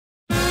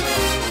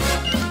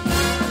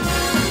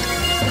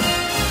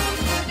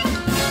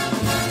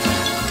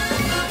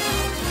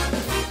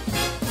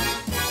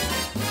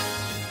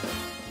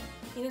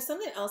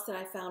something else that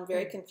I found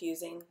very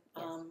confusing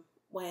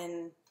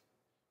when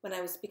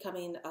I was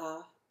becoming a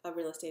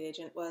real estate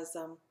agent was,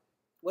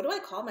 what do I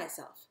call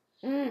myself?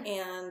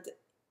 And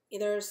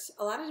there's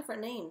a lot of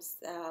different names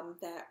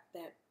that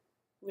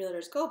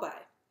realtors go by.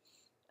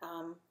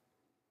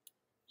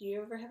 Do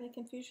you ever have any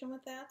confusion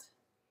with that?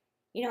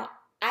 You know,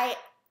 I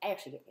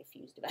actually get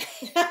confused about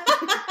it.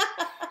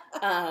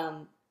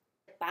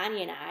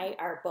 Bonnie and I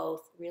are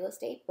both real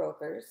estate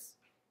brokers,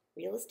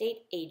 real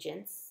estate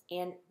agents,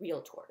 and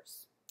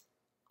realtors.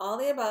 All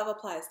the above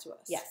applies to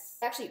us. Yes.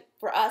 Actually,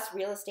 for us,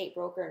 real estate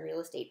broker and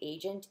real estate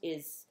agent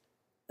is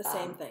the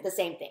same thing. The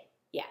same thing.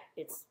 Yeah.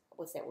 It's,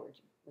 what's that word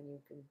when you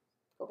can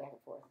go back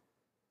and forth?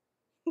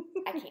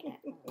 I can't.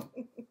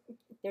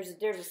 There's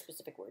a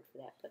specific word for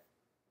that, but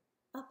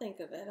I'll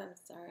think of it. I'm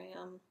sorry.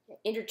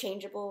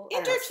 Interchangeable.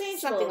 Interchangeable.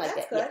 Something like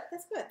That's that. good. Yeah.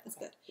 That's good. That's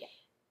good. Yeah.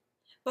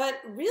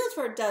 But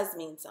realtor does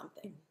mean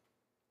something.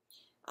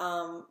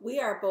 We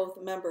are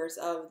both members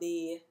of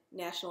the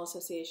National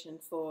Association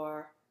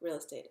for Real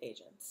Estate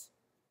Agents.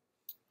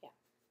 Yeah.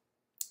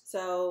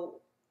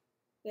 So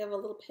we have a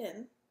little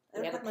pin. I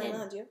don't have mine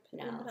on. Do you have a pin?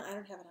 No. I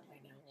don't have it on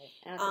right now.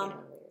 I don't think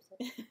anyone wears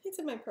it. It's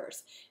in my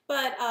purse.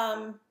 But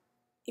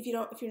if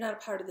you're not a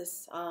part of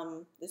this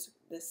this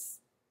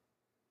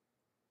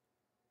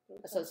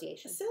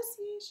association.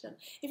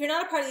 If you're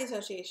not a part of the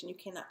association, you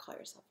cannot call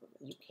yourself a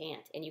realtor. You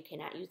can't, and you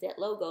cannot use that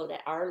logo,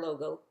 our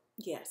logo.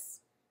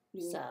 Yes.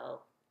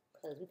 So,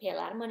 because we pay a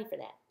lot of money for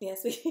that.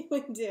 Yes, we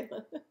do.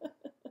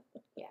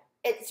 Yeah,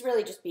 it's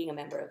really just being a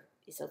member of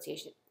the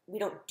association. We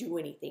don't do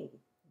anything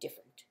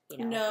different,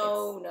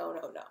 No.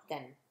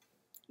 Then,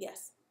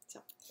 yes.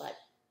 So, but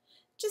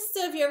just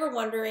if you're ever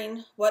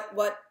wondering what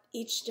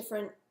each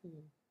different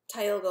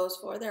title goes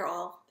for, they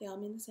all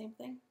mean the same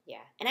thing.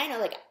 Yeah, and I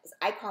know,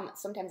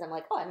 sometimes I'm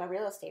like, oh, I'm a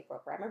real estate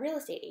broker, I'm a real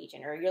estate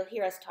agent, or you'll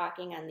hear us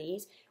talking on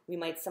these. We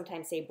might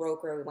sometimes say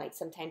broker, we might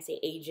sometimes say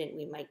agent,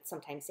 we might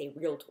sometimes say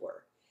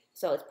realtor.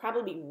 So it's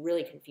probably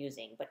really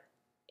confusing, but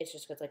it's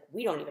just because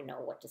we don't even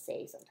know what to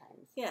say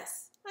sometimes.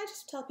 Yes, I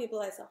just tell people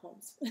I sell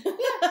homes. Yeah,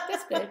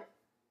 that's good.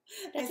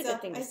 That's a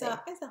good thing to say.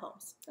 I sell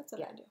homes. That's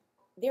what I do.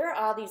 There are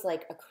all these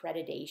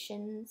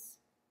accreditations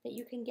that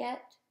you can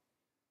get,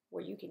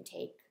 where you can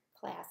take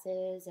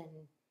classes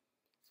and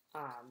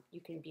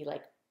you can be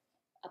like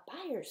a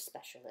buyer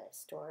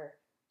specialist or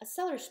a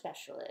seller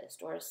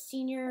specialist or a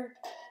senior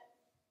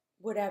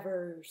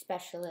whatever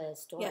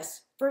specialist or a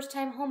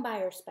first-time home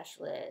buyer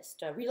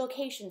specialist, a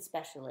relocation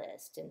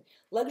specialist, and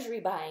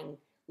luxury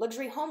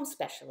home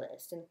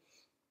specialist. And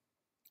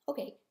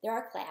okay, there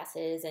are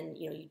classes, and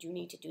you do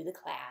need to do the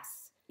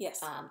class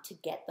to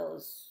get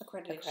those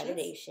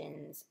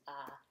accreditations.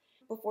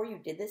 Before you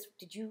did this,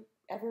 did you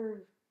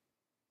ever...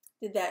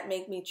 Did that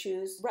make me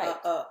choose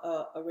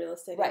a real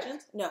estate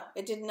agent? No,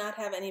 it did not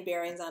have any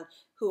bearings on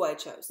who I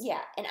chose.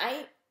 Yeah, and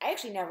I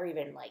actually never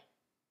even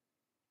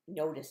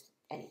noticed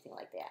anything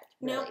like that.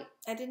 Really. No,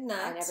 I did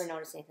not. I never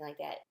noticed anything like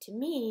that. To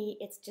me,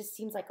 it just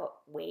seems like a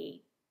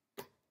way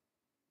to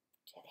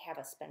have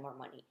us spend more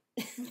money.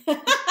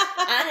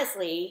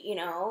 Honestly,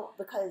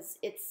 because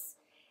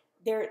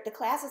the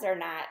classes are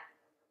not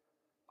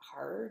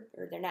hard,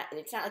 or they're not.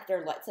 It's not like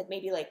they're. It's like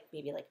maybe like a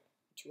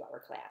 2-hour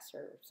class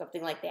or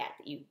something like that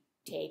you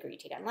take, or you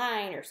take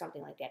online or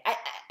something like that.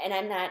 And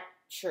I'm not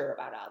sure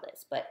about all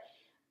this, but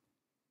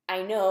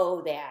I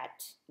know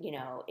that,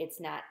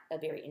 it's not a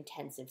very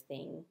intensive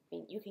thing. I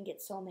mean, you can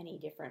get so many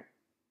different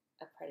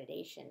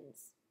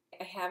accreditations.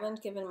 I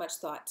haven't given much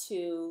thought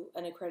to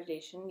an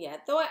accreditation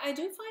yet, though I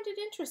do find it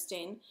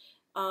interesting.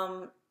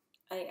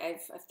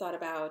 I've thought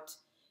about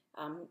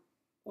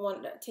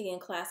taking a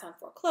class on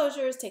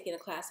foreclosures, taking a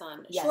class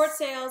on short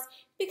sales,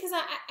 because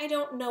I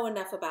don't know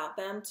enough about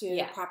them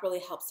to properly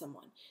help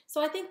someone.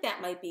 So I think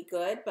that might be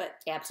good, but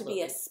to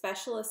be a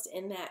specialist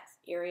in that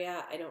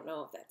area, I don't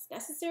know if that's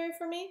necessary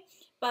for me.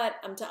 But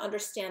to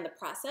understand the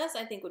process,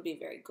 I think would be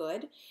very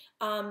good.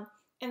 And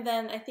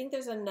then I think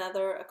there's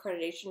another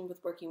accreditation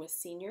with working with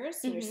senior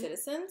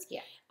citizens.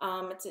 Yeah.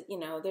 It's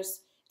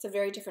a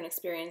very different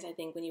experience, I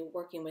think, when you're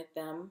working with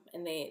them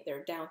and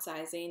they're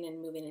downsizing and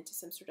moving into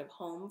some sort of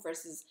home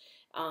versus,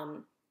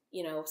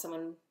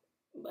 someone,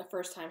 a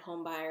first-time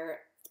home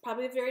buyer. It's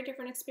probably a very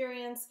different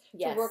experience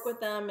to work with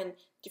them, and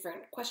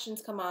different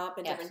questions come up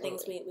and different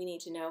things we need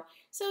to know.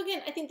 So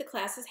again, I think the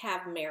classes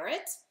have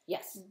merit.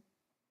 Yes.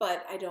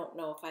 But I don't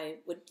know if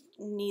I would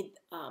need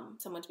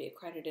someone to be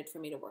accredited for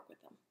me to work with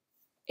them.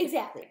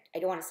 Exactly. I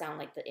don't want to sound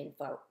like the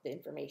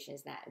information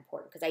is not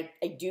important, because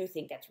I do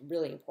think that's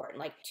really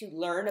important. To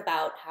learn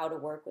about how to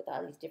work with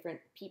all these different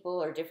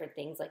people or different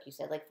things, like you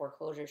said, like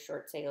foreclosures,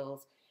 short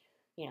sales,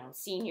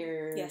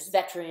 seniors,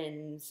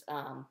 veterans,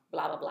 blah,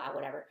 blah, blah,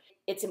 whatever.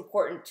 It's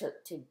important to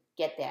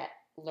get that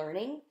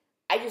learning.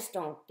 I just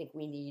don't think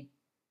we need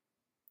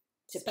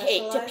to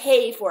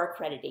pay for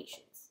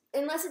accreditations.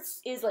 Unless it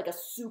is a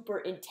super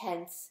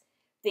intense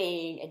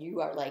thing and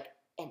you are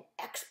an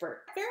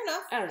expert. Fair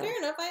enough. I don't know. Fair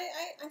enough.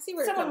 I see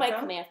where someone might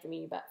come come after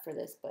me for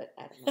this, but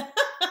I don't know.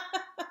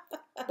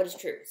 But it's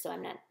true, so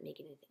I'm not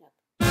making anything up.